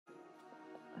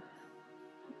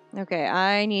Okay,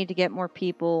 I need to get more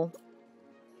people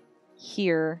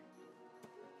here.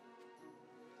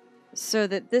 So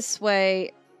that this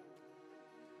way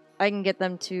I can get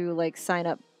them to, like, sign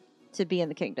up to be in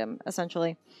the kingdom,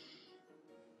 essentially.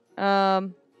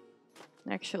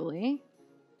 Actually...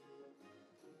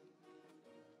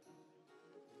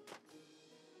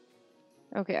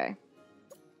 Okay.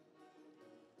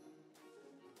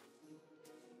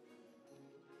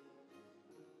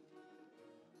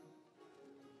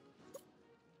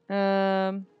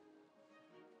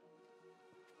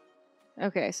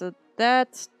 Okay, so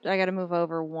that's... I gotta move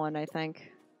over one, I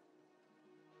think.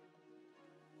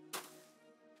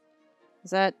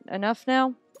 Is that enough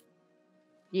now?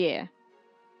 Yeah.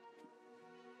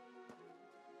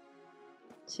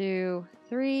 2,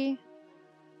 3.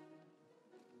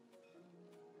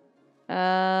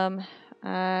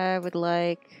 I would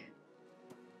like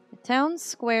a town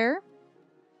square.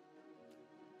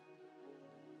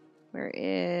 Where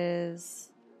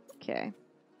is... Okay.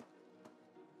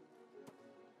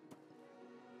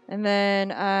 And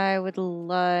then I would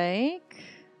like...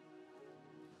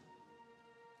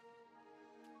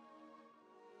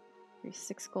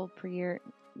 6 gold per year,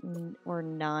 or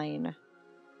 9.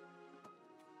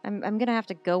 I'm gonna have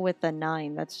to go with the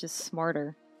 9. That's just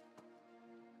smarter.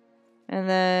 And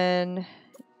then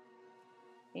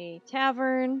a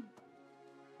tavern,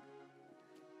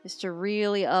 just to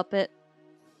really up it.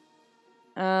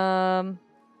 Let's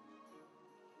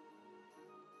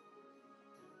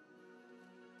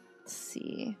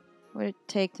see. What would it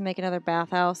take to make another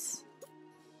bathhouse?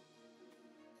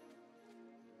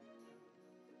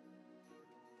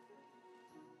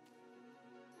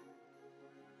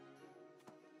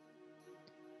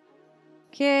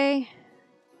 Okay.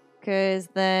 Because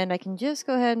then I can just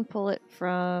go ahead and pull it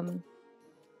from...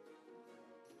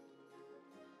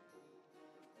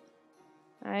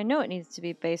 I know it needs to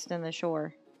be based in the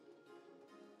shore.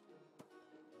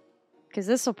 Because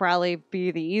this will probably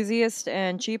be the easiest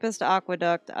and cheapest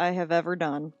aqueduct I have ever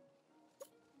done.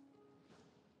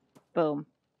 Boom.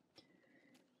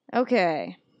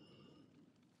 Okay.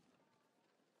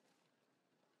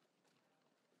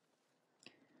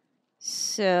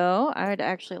 So, I'd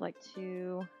actually like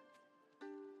to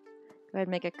go ahead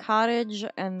and make a cottage,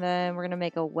 and then we're going to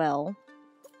make a well.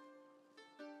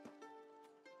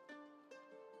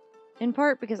 In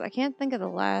part because I can't think of the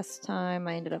last time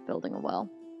I ended up building a well.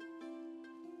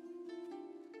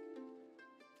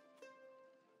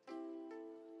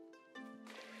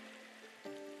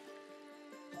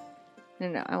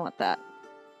 No, I want that.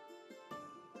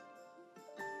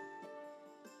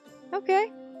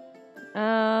 Okay.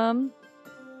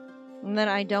 And then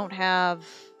I don't have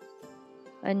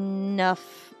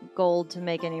enough gold to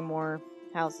make any more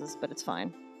houses, but it's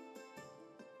fine.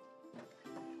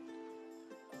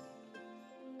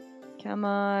 Come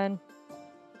on.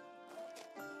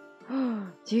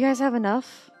 Do you guys have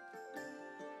enough?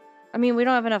 I mean, we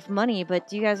don't have enough money, but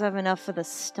do you guys have enough for the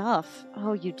stuff?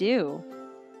 Oh, you do.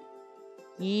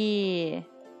 Yeah.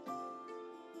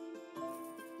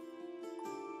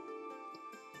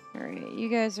 Alright, you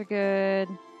guys are good.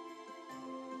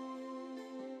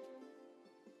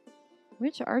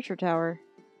 Which archer tower?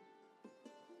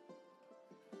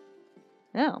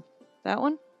 Oh, that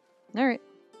one? Alright.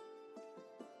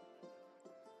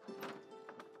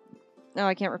 No,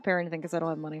 I can't repair anything because I don't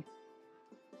have money.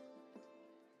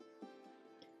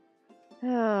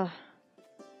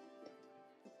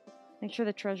 Make sure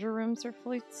the treasure rooms are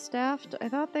fully staffed. I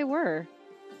thought they were.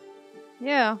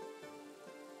 Yeah.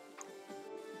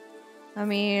 I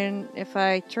mean, if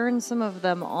I turn some of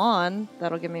them on,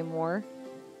 that'll give me more.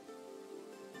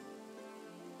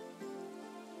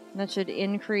 That should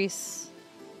increase...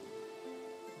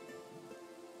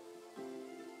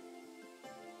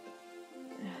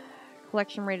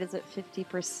 Collection rate is at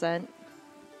 50%. Do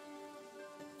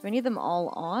I need them all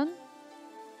on?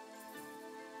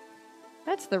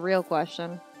 That's the real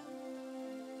question.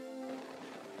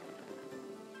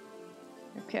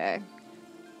 Okay.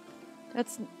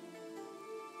 That's...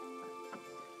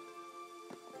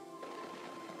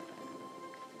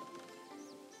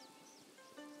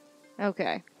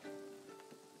 Okay.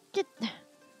 Get...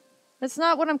 That's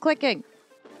not what I'm clicking!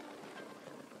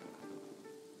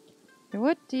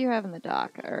 What do you have in the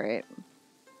dock? Alright.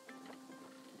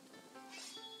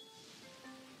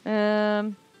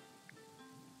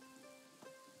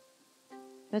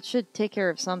 That should take care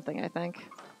of something, I think.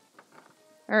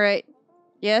 Alright.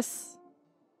 Yes?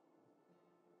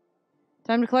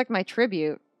 Time to collect my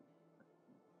tribute.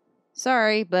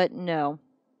 Sorry, but no.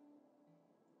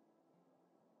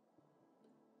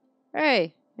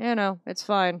 Hey, you know, it's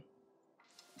fine.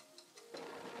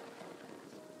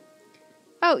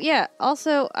 Oh, yeah.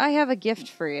 Also, I have a gift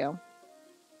for you.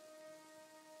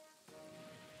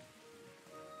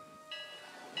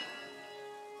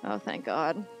 Oh, thank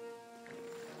God.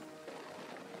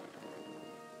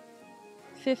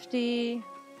 50,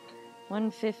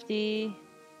 150,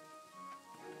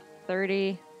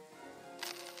 30.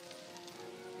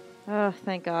 Oh,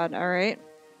 thank God. All right.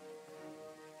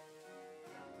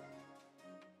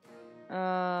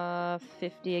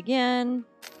 50 again.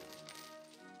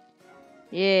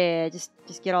 Yeah, just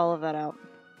get all of that out.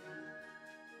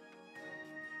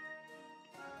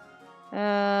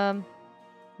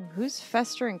 Who's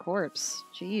festering corpse?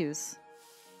 Jeez.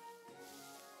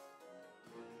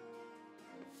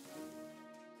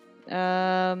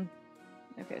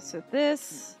 Okay, so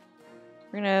this,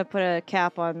 we're gonna put a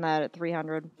cap on that at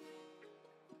 300.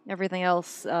 Everything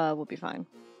else, will be fine.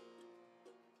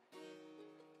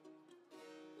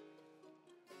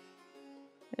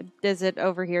 Is it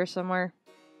over here somewhere?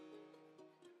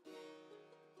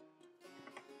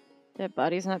 Dead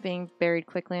body's not being buried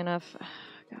quickly enough.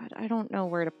 God, I don't know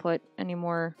where to put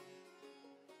anymore.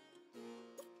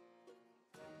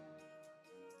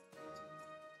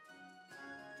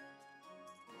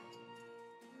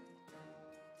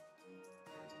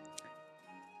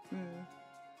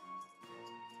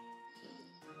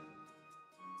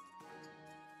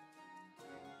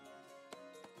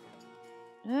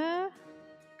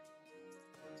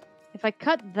 If I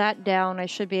cut that down, I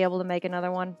should be able to make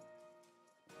another one.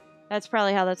 That's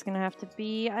probably how that's going to have to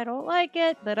be. I don't like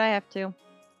it, but I have to.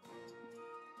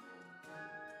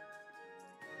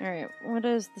 Alright, what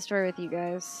is the story with you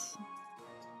guys?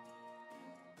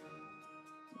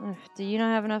 Ugh, do you not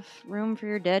have enough room for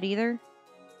your dead either?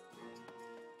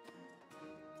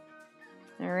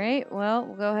 Alright, well,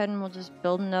 we'll go ahead and we'll just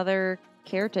build another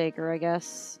caretaker, I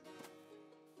guess.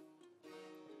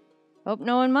 Hope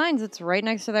no one minds, it's right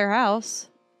next to their house.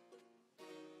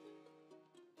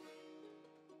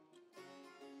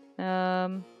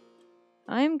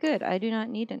 I'm good. I do not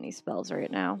need any spells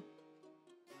right now.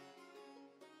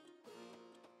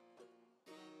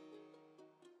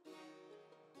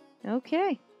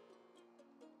 Okay.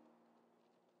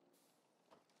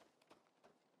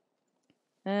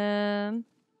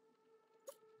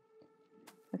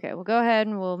 Okay, we'll go ahead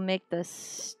and we'll make the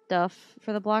stuff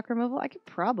for the block removal. I could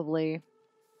probably...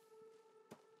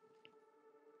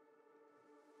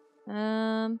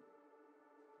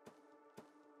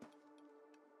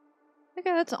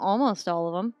 Okay, that's almost all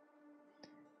of them.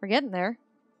 We're getting there. And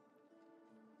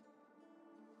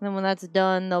then when that's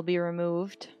done, they'll be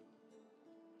removed.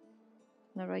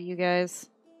 What about you guys?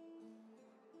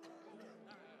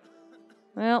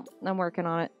 Well, I'm working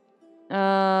on it.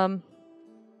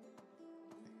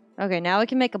 Okay, now we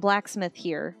can make a blacksmith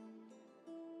here.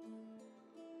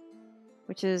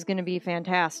 Which is going to be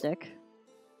fantastic.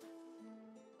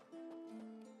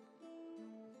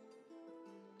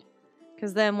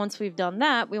 Because then once we've done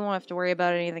that, we won't have to worry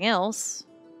about anything else.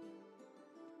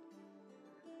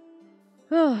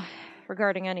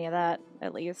 Regarding any of that,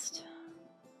 at least.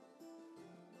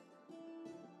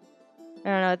 I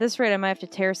don't know, at this rate I might have to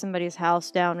tear somebody's house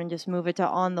down and just move it to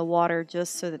on the water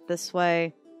just so that this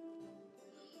way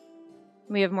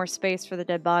we have more space for the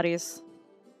dead bodies.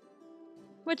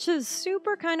 Which is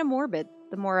super kind of morbid,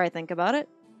 the more I think about it.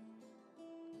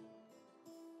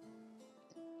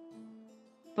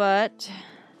 But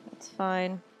that's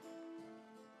fine.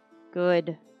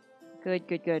 Good.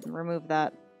 Good. Remove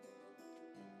that.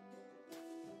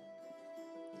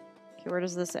 Okay, where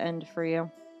does this end for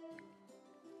you?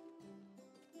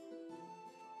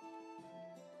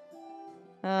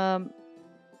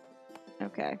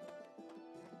 Okay.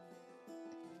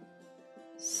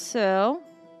 So.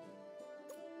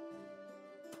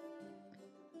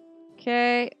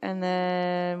 Okay, and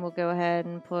then we'll go ahead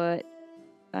and put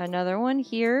another one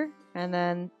here. And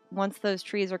then once those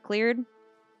trees are cleared,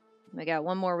 we got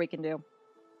one more we can do.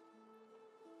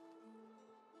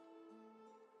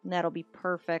 And that'll be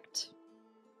perfect.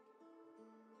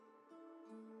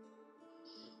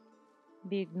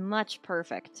 Be much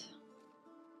perfect.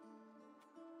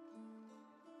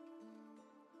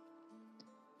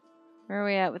 Where are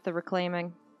we at with the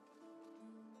reclaiming?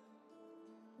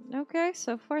 Okay,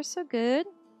 so far so good.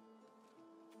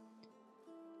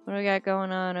 What do we got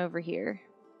going on over here?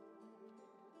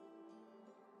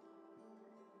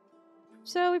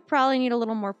 So we probably need a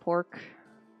little more pork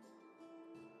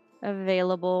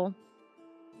available.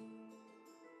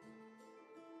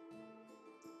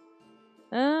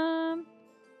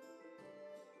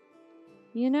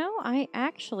 You know, I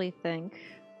actually think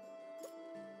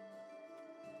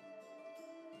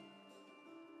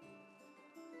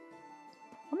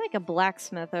I'll make a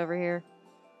blacksmith over here.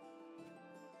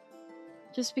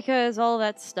 Just because all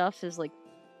that stuff is like...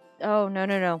 Oh, no,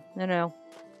 no, no. No, no.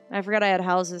 I forgot I had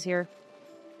houses here.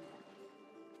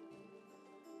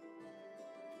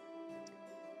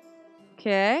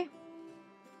 Okay.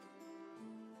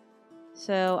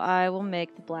 So I will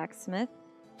make the blacksmith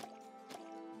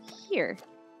here.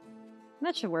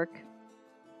 That should work.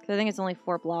 Because I think it's only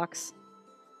 4 blocks.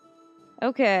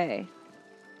 Okay.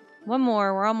 One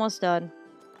more. We're almost done.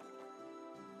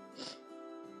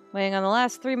 Waiting on the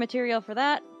last 3 material for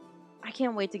that. I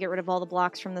can't wait to get rid of all the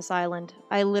blocks from this island.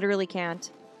 I literally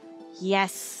can't.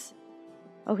 Yes!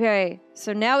 Okay,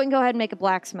 so now we can go ahead and make a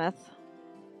blacksmith.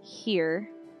 Here.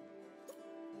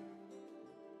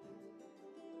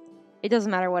 It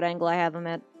doesn't matter what angle I have them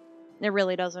at. It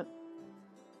really doesn't.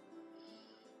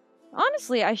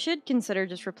 Honestly, I should consider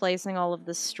just replacing all of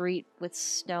the street with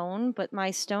stone, but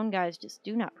my stone guys just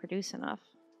do not produce enough.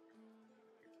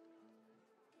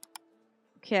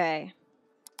 Okay.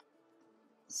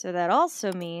 So that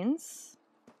also means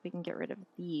we can get rid of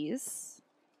these.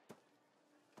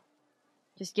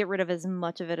 Just get rid of as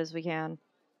much of it as we can.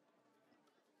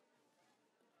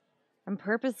 I'm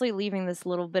purposely leaving this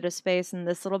little bit of space and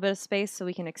this little bit of space so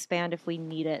we can expand if we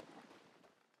need it.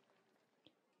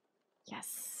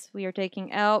 Yes, we are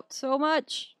taking out so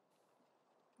much.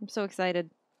 I'm so excited.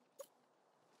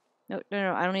 No, no,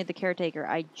 no, I don't need the caretaker.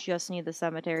 I just need the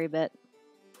cemetery bit.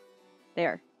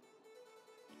 There.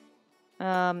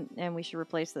 And we should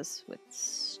replace this with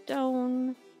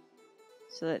stone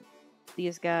so that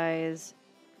these guys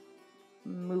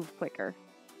move quicker.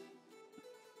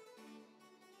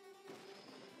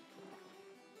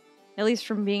 At least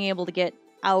from being able to get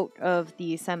out of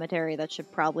the cemetery, that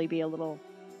should probably be a little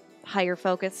higher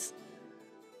focus.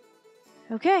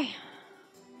 Okay.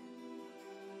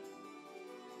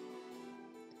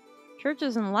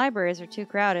 Churches and libraries are too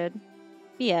crowded.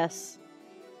 BS.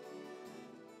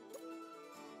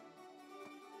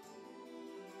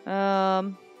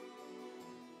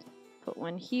 Put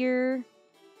one here.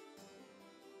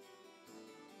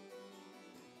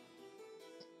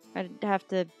 I'd have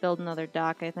to build another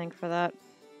dock, I think, for that.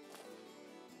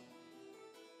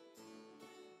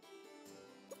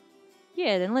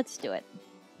 Yeah, then let's do it.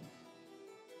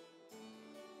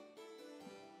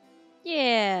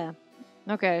 Yeah.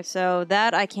 Okay, so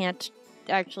that I can't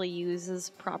actually use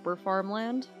as proper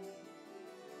farmland.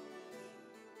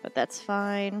 But that's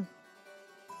fine.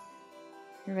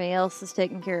 Everybody else is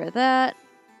taking care of that.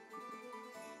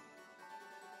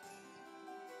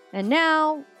 And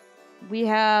now we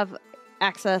have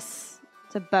access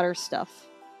to better stuff.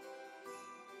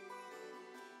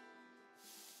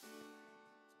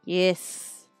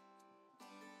 Yes.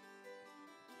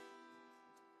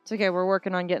 It's okay, we're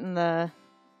working on getting the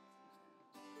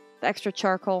extra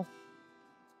charcoal.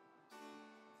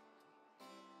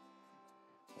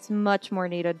 It's much more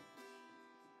needed.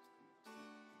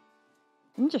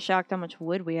 I'm just shocked how much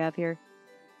wood we have here.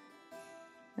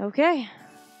 Okay.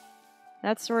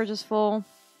 That storage is full.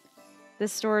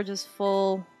 This storage is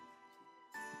full.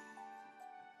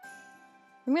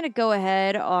 I'm going to go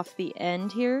ahead off the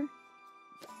end here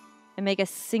and make a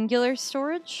singular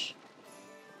storage.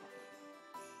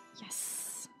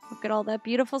 Yes. Look at all that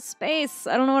beautiful space.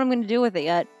 I don't know what I'm going to do with it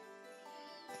yet.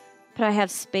 But I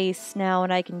have space now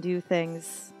and I can do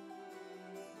things.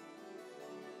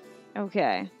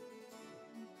 Okay.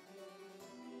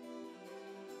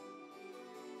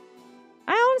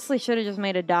 I honestly should have just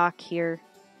made a dock here.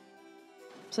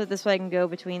 So this way I can go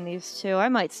between these two. I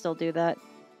might still do that.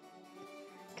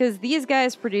 Because these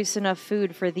guys produce enough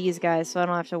food for these guys, so I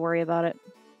don't have to worry about it.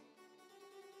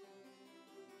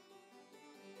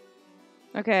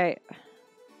 Okay.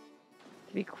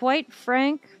 To be quite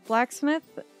frank,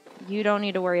 blacksmith, you don't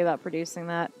need to worry about producing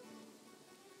that.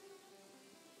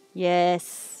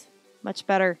 Yes. Much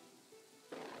better.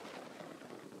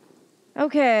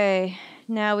 Okay.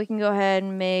 Now we can go ahead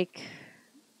and make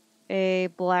a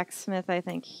blacksmith, I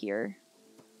think, here.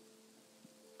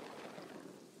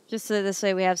 Just so this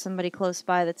way we have somebody close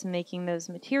by that's making those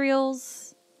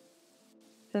materials.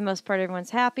 For the most part, everyone's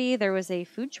happy. There was a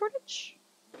food shortage?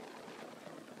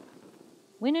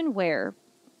 When and where?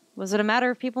 Was it a matter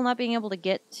of people not being able to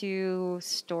get to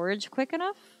storage quick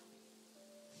enough?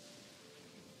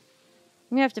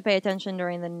 I'm gonna have to pay attention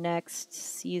during the next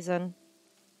season.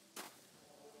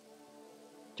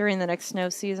 During the next snow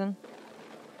season.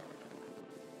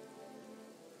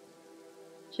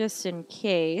 Just in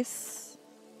case.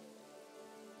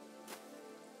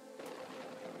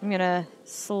 I'm gonna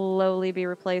slowly be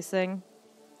replacing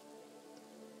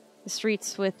the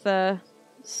streets with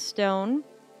stone.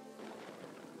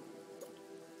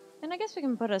 And I guess we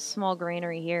can put a small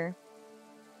granary here.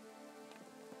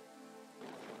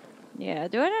 Yeah,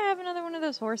 do I not have another one of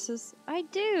those horses? I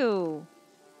do!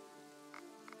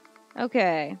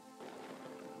 Okay.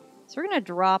 So we're gonna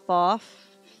drop off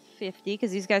 50, because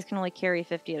these guys can only carry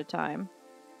 50 at a time.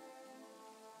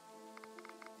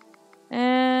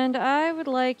 And I would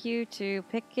like you to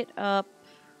pick it up.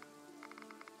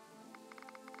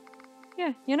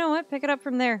 Yeah, you know what? Pick it up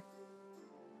from there.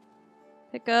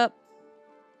 Pick up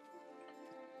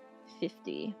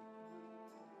 50.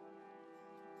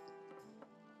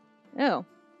 Oh.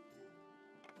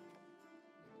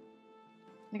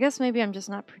 I guess maybe I'm just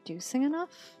not producing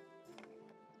enough?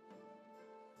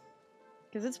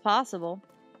 Because it's possible.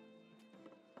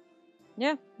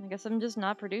 Yeah, I guess I'm just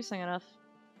not producing enough.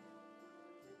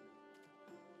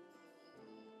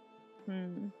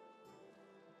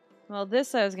 Well,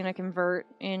 this I was going to convert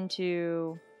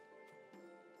into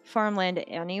farmland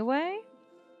anyway.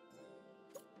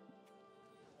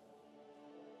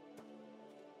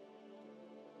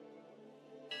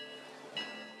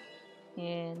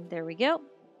 And there we go.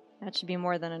 That should be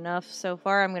more than enough so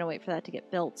far. I'm going to wait for that to get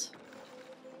built.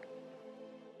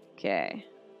 Okay.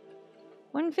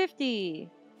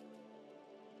 150.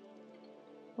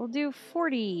 We'll do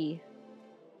 40.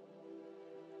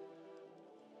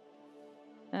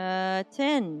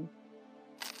 10.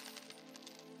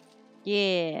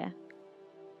 Yeah.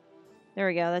 There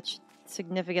we go. That should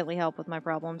significantly help with my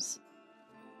problems.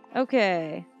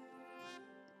 Okay.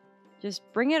 Just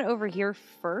bring it over here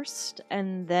first,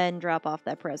 and then drop off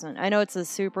that present. I know it's a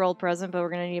super old present, but we're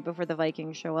going to need it before the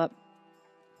Vikings show up.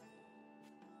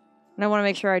 And I want to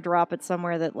make sure I drop it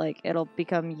somewhere that, like, it'll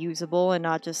become usable and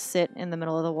not just sit in the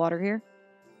middle of the water here.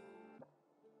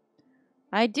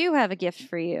 I do have a gift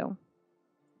for you.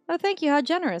 Oh, thank you. How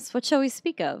generous. What shall we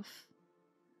speak of?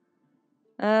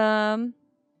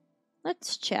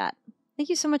 Let's chat. Thank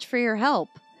you so much for your help.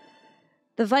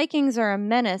 The Vikings are a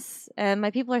menace, and my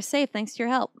people are safe thanks to your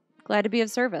help. Glad to be of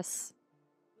service.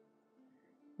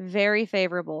 Very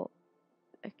favorable.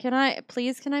 Can I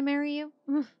marry you?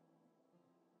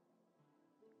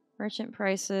 Merchant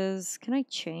prices. Can I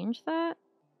change that?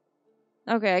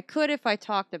 Okay, I could if I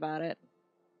talked about it.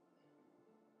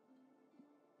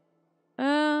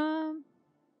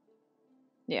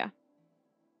 Yeah.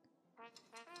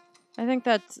 I think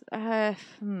that's,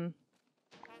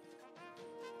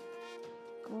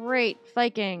 Great,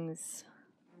 Vikings.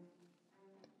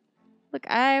 Look,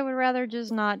 I would rather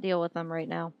just not deal with them right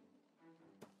now.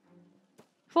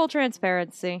 Full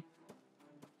transparency.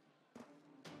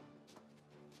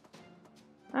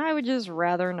 I would just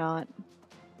rather not.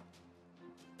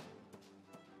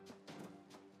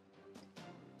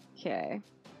 Okay.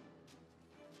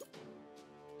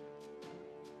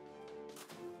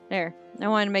 There. I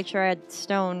wanted to make sure I had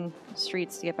stone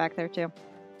streets to get back there, too.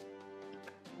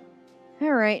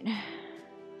 Alright.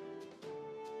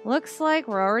 Looks like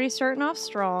we're already starting off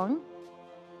strong.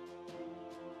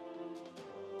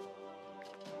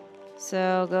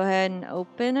 So go ahead and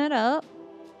open it up.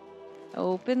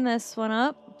 Open this one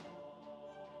up.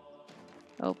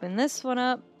 Open this one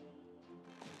up.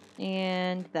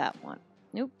 And that one.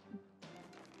 Nope.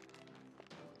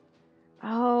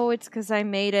 Oh, it's because I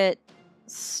made it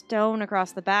stone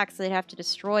across the back, so they'd have to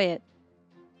destroy it.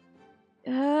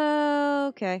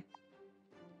 Okay.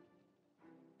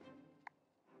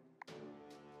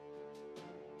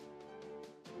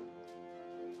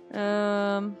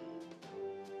 I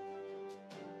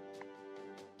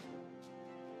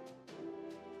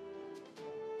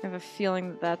have a feeling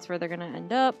that that's where they're going to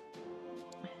end up.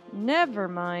 Never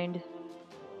mind.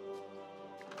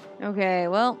 Okay,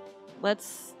 well,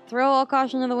 let's throw all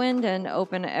caution to the wind and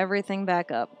open everything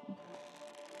back up.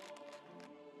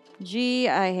 Gee,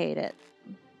 I hate it.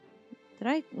 Did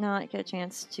I not get a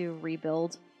chance to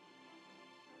rebuild?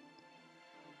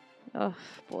 Oh,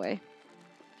 boy.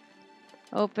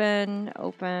 Open,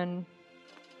 open.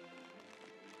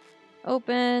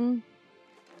 Open.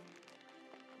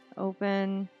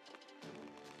 Open.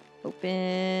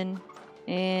 Open.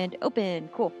 And open.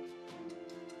 Cool.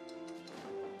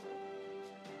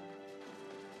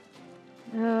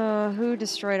 Who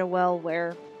destroyed a well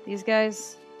where? These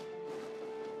guys?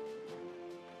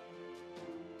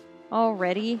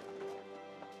 Already?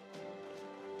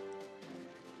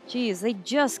 Jeez, they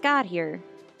just got here.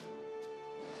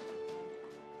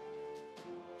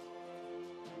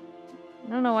 I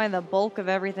don't know why the bulk of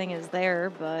everything is there,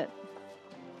 but...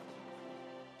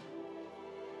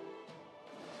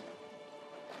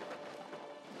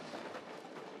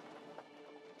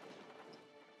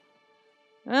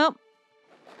 Well,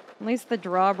 at least the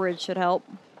drawbridge should help.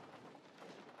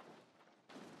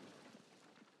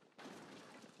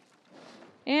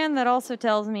 And that also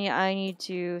tells me I need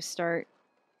to start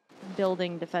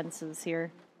building defenses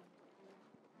here.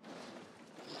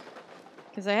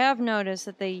 Because I have noticed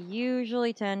that they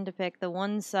usually tend to pick the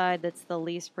one side that's the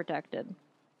least protected.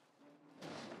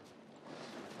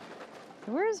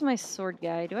 So where is my sword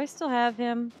guy? Do I still have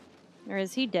him? Or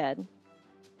is he dead?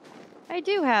 I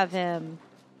do have him.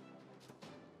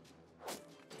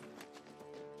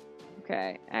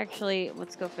 Okay, actually,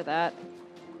 let's go for that.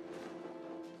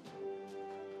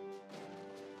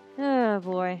 Oh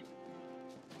boy.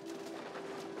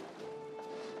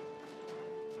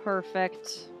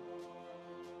 Perfect.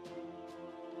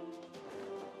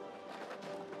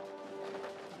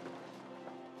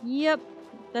 Yep,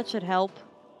 that should help.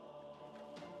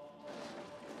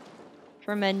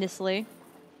 Tremendously.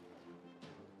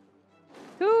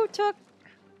 Who took...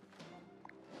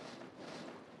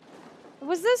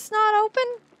 Was this not open?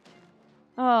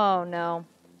 Oh no.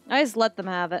 I just let them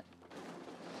have it.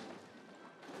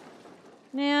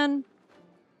 Man.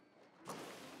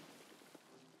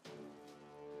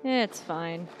 It's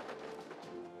fine.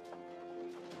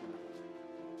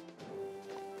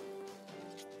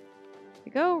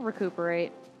 Go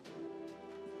recuperate.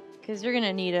 Because you're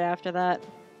gonna need it after that.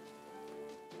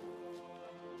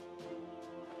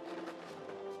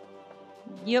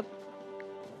 Yep.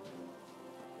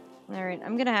 Alright,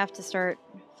 I'm gonna have to start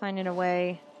finding a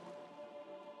way.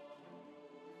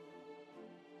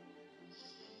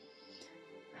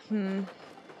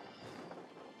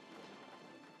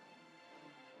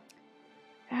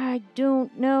 I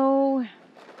don't know.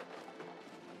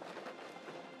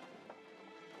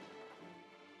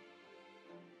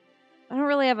 I don't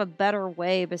really have a better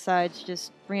way besides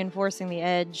just reinforcing the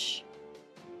edge.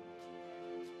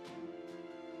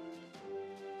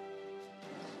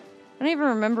 I don't even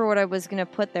remember what I was going to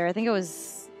put there. I think it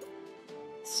was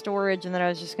storage, and then I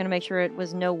was just going to make sure it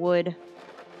was no wood.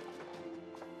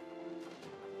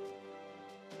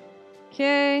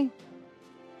 Okay.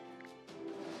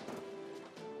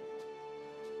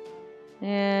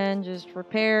 And just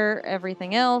repair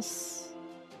everything else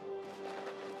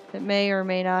that may or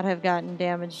may not have gotten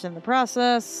damaged in the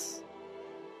process.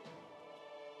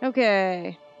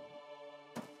 Okay.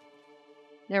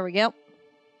 There we go.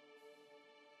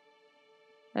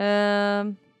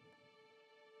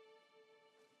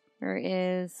 Where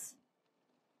is...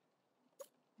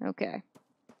 Okay.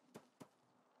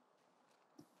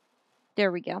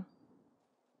 There we go.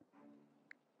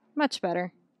 Much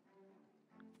better.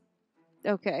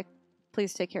 Okay.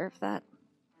 Please take care of that.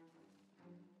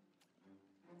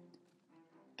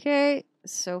 Okay.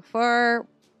 So far,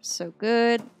 so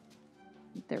good.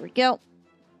 There we go.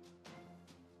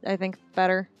 I think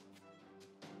better.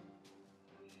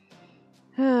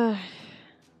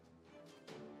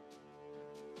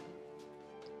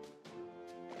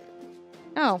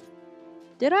 Oh.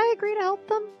 Did I agree to help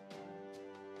them?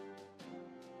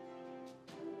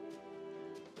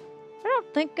 I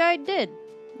don't think I did.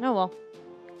 Oh well.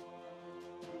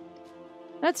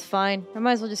 That's fine. I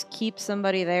might as well just keep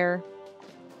somebody there.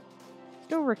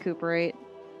 Go recuperate.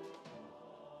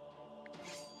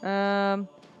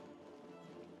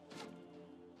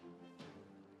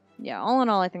 Yeah, all in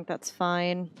all, I think that's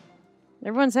fine.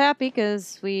 Everyone's happy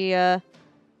because we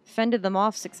fended them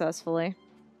off successfully.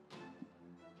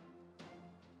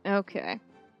 Okay.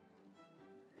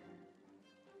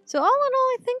 So all in all,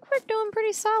 I think we're doing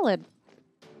pretty solid.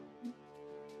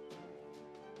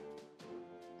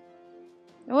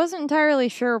 I wasn't entirely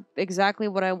sure exactly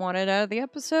what I wanted out of the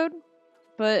episode,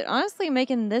 but honestly,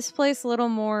 making this place a little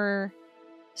more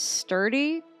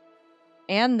sturdy,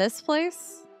 and this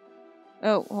place...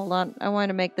 Oh, hold on. I want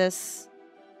to make this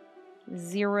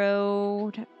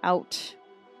zeroed out.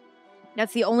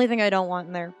 That's the only thing I don't want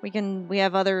in there. We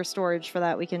have other storage for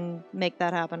that. We can make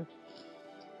that happen.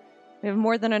 We have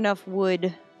more than enough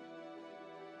wood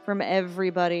from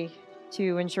everybody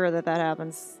to ensure that that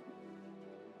happens.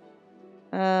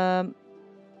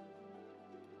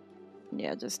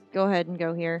 Yeah, just go ahead and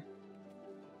go here.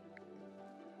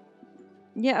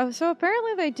 Yeah, so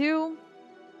apparently they do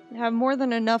have more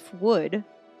than enough wood.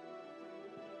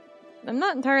 I'm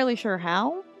not entirely sure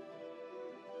how,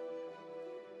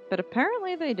 but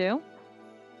apparently they do.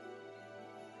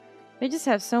 They just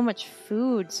have so much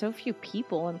food, so few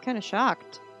people. I'm kind of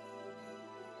shocked.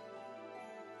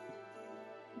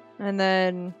 And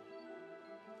then...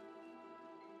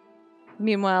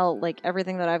 Meanwhile, like,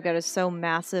 everything that I've got is so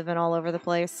massive and all over the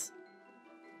place.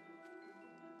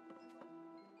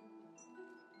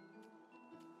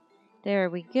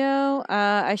 There we go.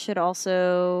 I should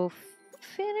also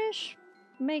finish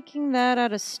making that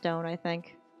out of stone, I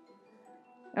think.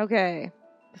 Okay.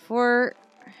 Before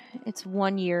it's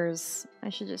 1 year, I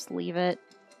should just leave it.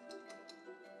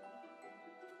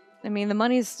 I mean, the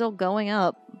money's still going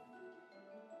up.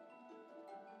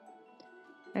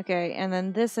 Okay, and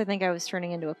then this I think I was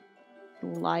turning into a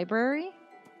library?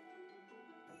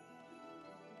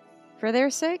 For their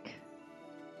sake?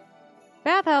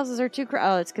 Bathhouses are too crowded.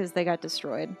 Oh, it's because they got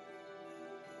destroyed.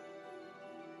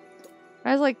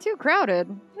 I was like, too crowded?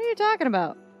 What are you talking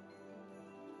about?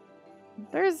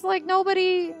 There's like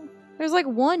nobody... There's like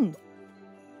one.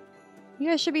 You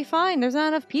guys should be fine. There's not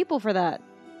enough people for that.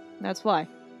 That's why.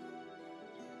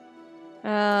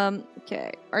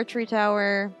 Okay. Archery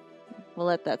tower. We'll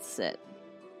let that sit.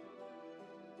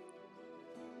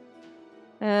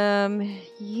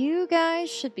 You guys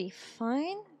should be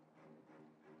fine.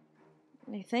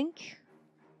 I think.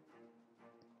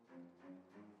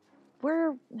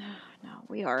 We're... No,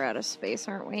 we are out of space,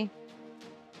 aren't we?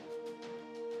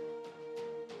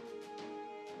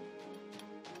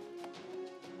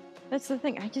 That's the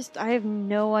thing. I have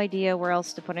no idea where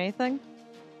else to put anything.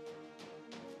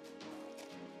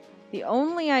 The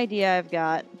only idea I've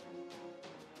got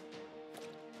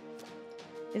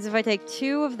is if I take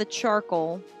 2 of the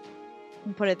charcoal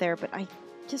and put it there, but I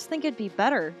just think it'd be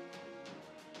better.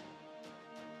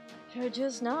 Should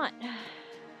just not.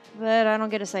 But I don't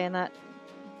get a say in that.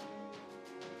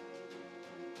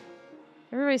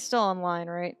 Everybody's still online,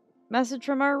 right? Message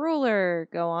from our ruler.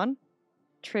 Go on.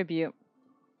 Tribute.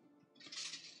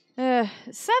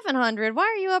 700? Why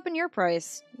are you upping your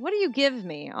price? What do you give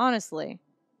me, honestly?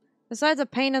 Besides a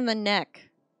pain in the neck.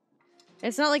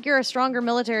 It's not like you're a stronger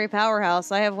military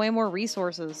powerhouse. I have way more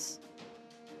resources.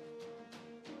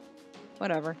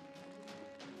 Whatever.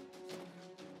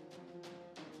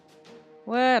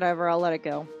 Whatever, I'll let it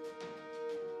go.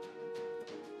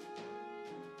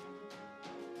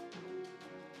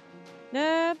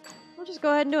 We'll just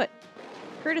go ahead and do it.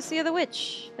 Courtesy of the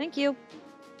witch. Thank you.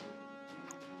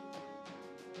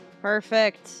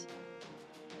 Perfect.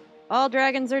 All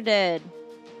dragons are dead.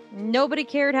 Nobody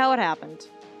cared how it happened.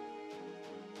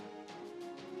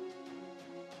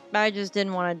 I just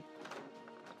didn't want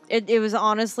to... It was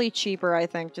honestly cheaper, I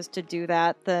think, just to do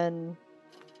that than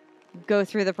go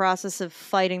through the process of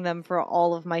fighting them for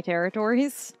all of my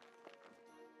territories.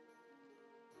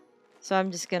 So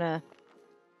I'm just gonna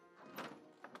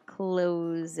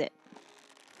close it.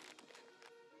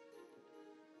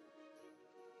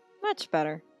 Much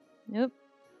better. Nope.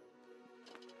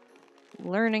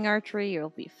 Learning archery, you'll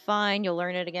be fine. You'll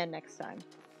learn it again next time.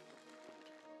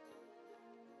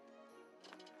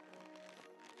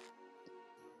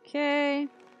 Okay.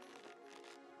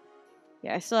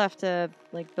 Yeah, I still have to,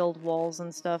 like, build walls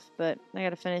and stuff, but I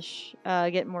gotta finish,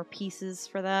 get more pieces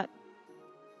for that.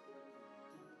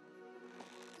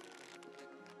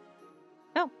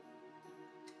 Oh.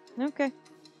 Okay.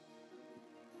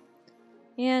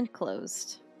 And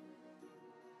closed.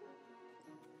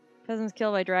 Peasants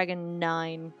killed by dragon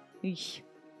 9. Eesh.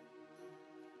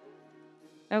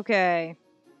 Okay.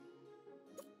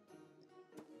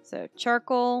 So,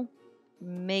 charcoal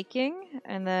making,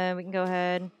 and then we can go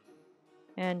ahead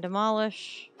and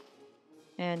demolish,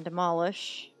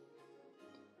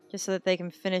 just so that they can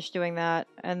finish doing that,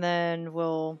 and then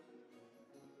we'll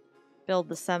build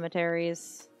the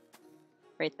cemeteries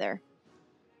right there.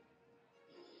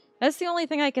 That's the only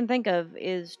thing I can think of,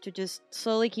 is to just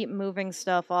slowly keep moving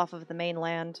stuff off of the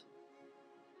mainland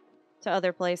to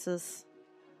other places.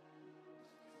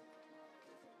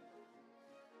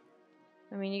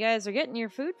 I mean, you guys are getting your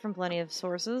food from plenty of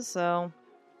sources, so...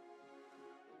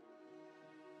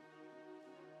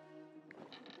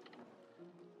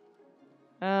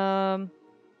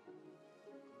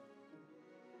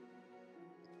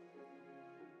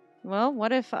 Well,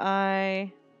 what if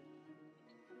I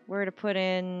were to put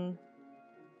in,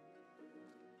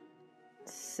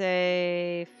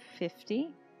 say, 50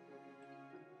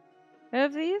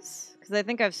 of these? Because I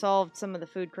think I've solved some of the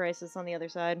food crisis on the other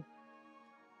side.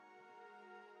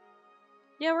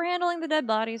 Yeah, we're handling the dead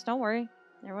bodies, don't worry.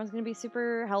 Everyone's gonna be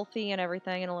super healthy and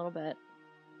everything in a little bit.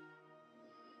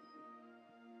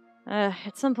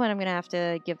 At some point I'm gonna have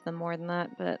to give them more than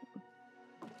that, but...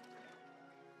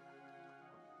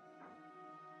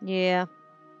 Yeah.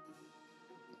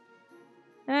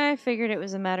 I figured it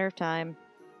was a matter of time.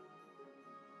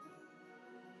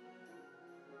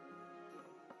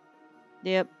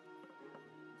 Yep.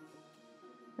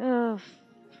 Oh.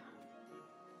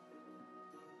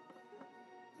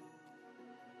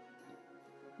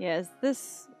 Yeah, is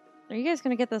this... Are you guys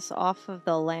gonna get this off of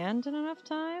the land in enough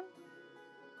time?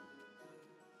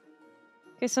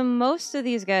 Okay, so most of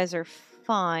these guys are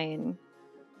fine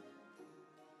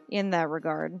in that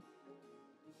regard.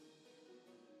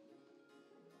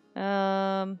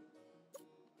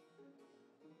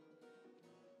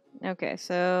 Okay,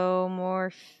 so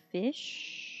more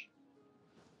fish.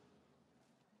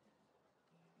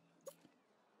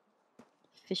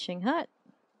 Fishing hut.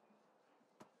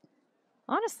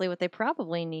 Honestly, what they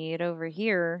probably need over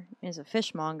here is a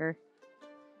fishmonger.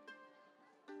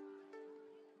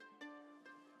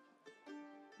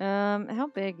 How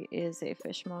big is a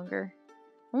fishmonger?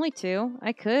 Only 2.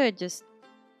 I could just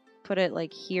put it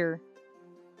like here.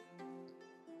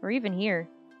 Or even here.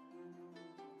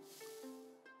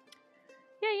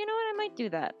 Yeah, you know what? I might do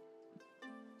that.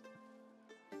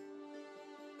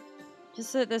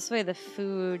 Just so that this way the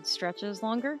food stretches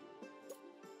longer.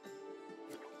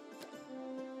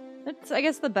 That's, I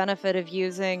guess, the benefit of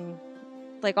using,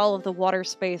 like, all of the water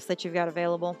space that you've got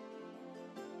available.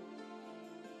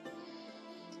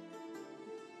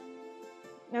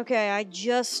 Okay, I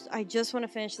just want to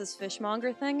finish this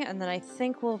fishmonger thing, and then I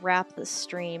think we'll wrap the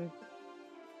stream.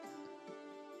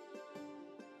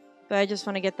 But I just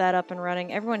want to get that up and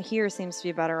running. Everyone here seems to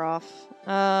be better off.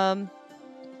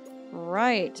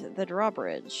 Right, the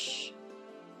drawbridge.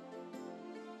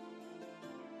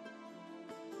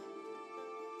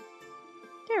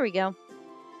 There we go.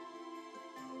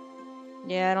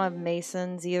 Yeah, I don't have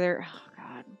masons either. Oh,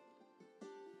 God.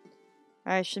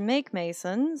 I should make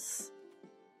masons.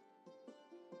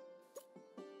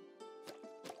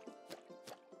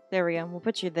 There we go. We'll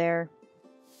put you there.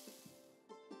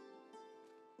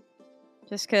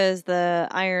 Just because the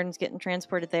iron's getting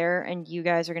transported there, and you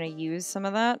guys are going to use some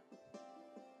of that.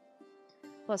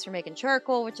 Plus, you're making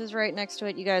charcoal, which is right next to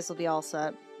it. You guys will be all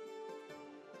set.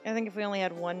 I think if we only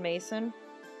had 1 mason.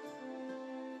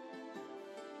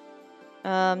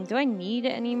 Do I need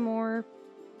any more?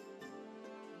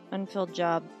 Unfilled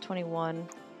job 21.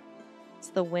 It's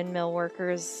the windmill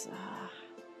workers.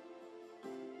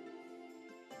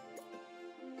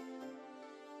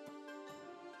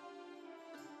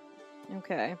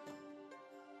 Okay.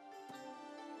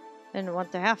 Didn't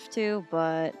want to have to,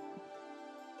 but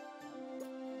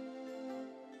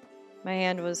my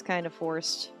hand was kind of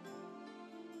forced.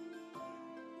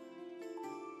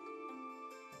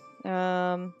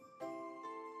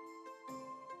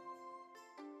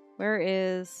 Where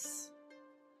is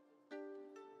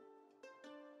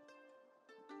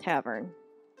tavern?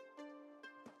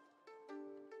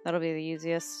 That'll be the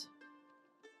easiest.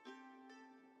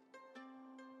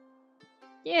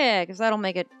 Yeah, because that'll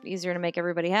make it easier to make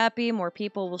everybody happy. More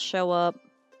people will show up.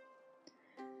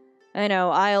 I know,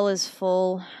 aisle is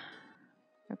full.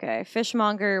 Okay,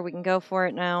 fishmonger, we can go for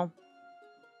it now.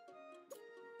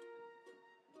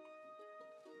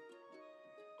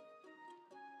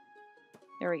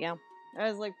 There we go. I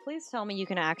was like, please tell me you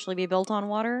can actually be built on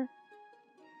water.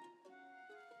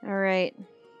 Alright.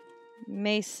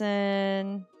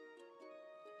 Mason.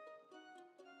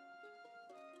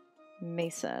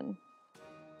 Mason.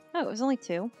 Oh, it was only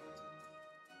 2.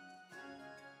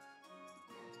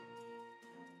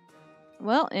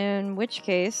 Well, in which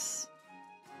case,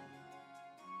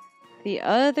 the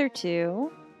other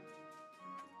 2,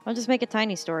 I'll just make a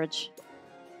tiny storage.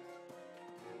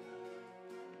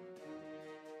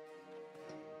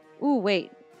 Ooh,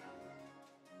 wait.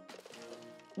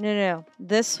 No.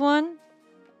 This one,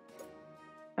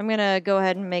 I'm gonna go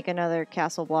ahead and make another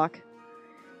castle block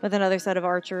with another set of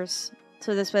archers.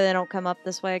 So this way they don't come up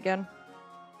this way again.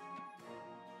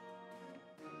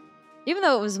 Even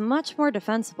though it was much more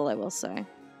defensible, I will say.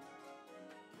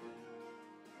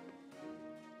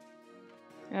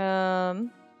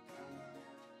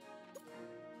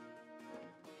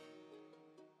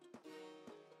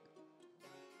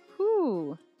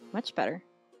 Whew. Much better.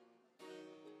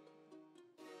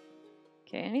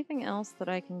 Okay, anything else that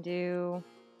I can do?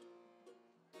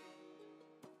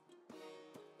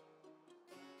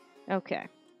 Okay.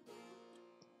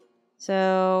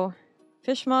 So,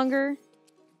 fishmonger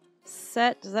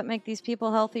set. Does that make these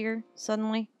people healthier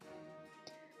suddenly?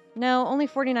 No, only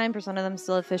 49% of them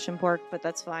still have fish and pork, but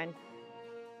that's fine.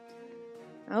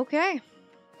 Okay.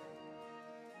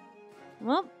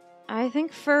 Well, I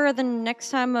think for the next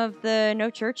time of the No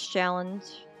Church Challenge,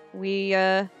 we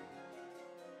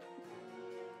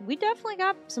definitely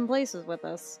got some places with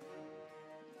us.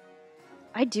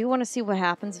 I do want to see what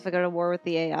happens if I go to war with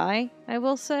the AI, I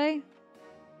will say.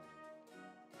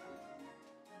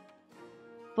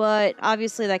 But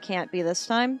obviously that can't be this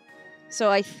time.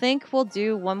 So I think we'll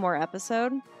do one more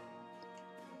episode.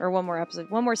 Or one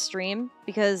more stream.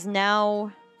 Because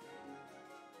now,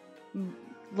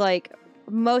 like,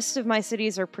 most of my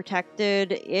cities are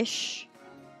protected-ish.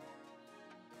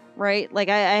 Right? Like,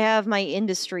 I have my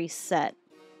industry set.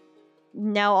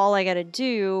 Now all I gotta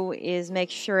do is make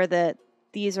sure that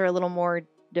these are a little more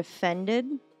defended.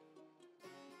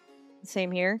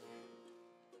 Same here.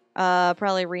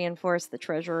 Probably reinforce the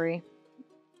treasury.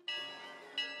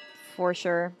 For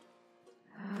sure.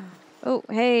 Oh,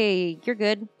 hey, you're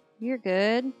good. You're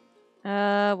good.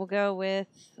 We'll go with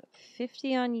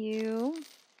 50 on you.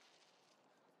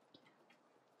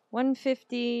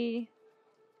 150.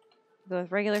 Go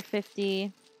with regular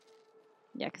 50.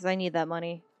 Yeah, because I need that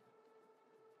money.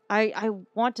 I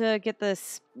want to get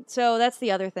this. So that's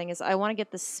the other thing is I want to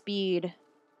get the speed.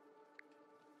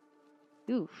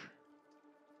 Oof.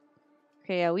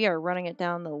 Okay, yeah, we are running it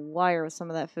down the wire with some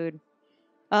of that food.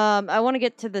 I want to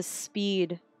get to the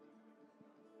speed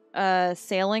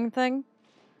sailing thing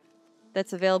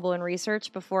that's available in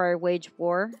research before I wage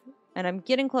war. And I'm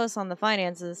getting close on the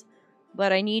finances,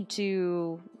 but I need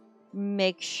to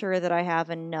make sure that I have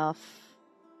enough,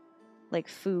 like,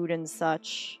 food and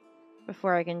such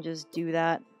before I can just do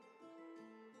that.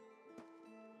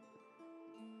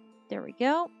 There we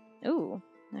go. Ooh,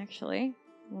 actually,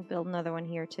 we'll build another one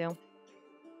here, too.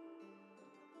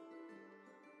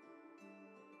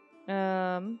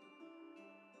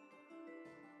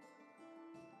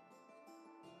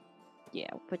 Yeah,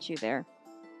 we'll put you there.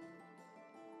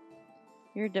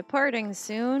 You're departing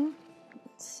soon.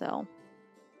 Let's sell.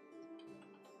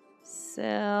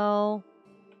 Sell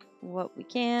what we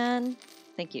can.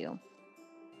 Thank you.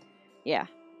 Yeah.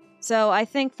 So I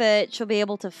think that she'll be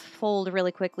able to fold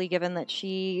really quickly given that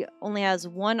she only has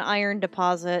one iron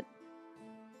deposit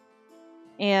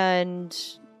and,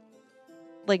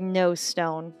 like, no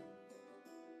stone.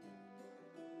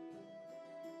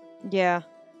 Yeah.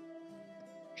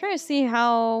 I'm trying to see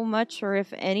how much or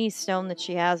if any stone that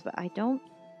she has, but I don't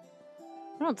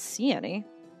see any.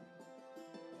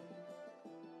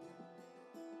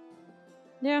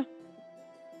 Yeah.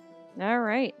 All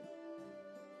right.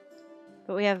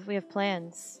 But we have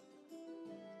plans.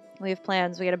 We have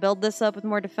plans. We got to build this up with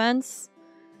more defense.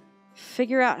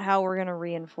 Figure out how we're going to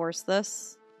reinforce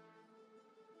this.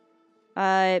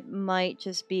 It might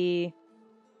just be...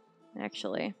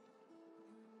 Actually...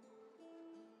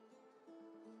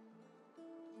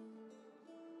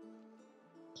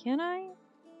 Can I?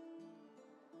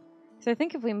 So I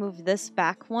think if we move this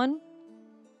back one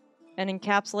and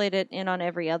encapsulate it in on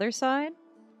every other side.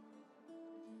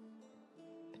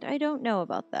 But I don't know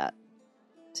about that.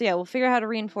 So yeah, we'll figure out how to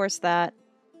reinforce that.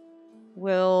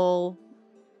 We'll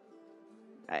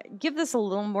give this a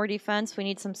little more defense. We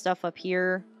need some stuff up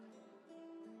here.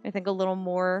 I think a little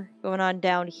more going on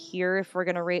down here if we're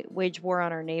going to wage war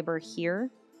on our neighbor here.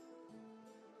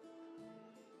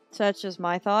 So that's just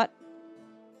my thought.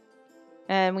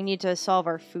 And we need to solve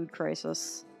our food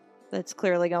crisis that's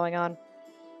clearly going on.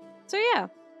 So yeah.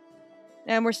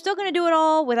 And we're still going to do it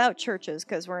all without churches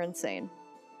because we're insane.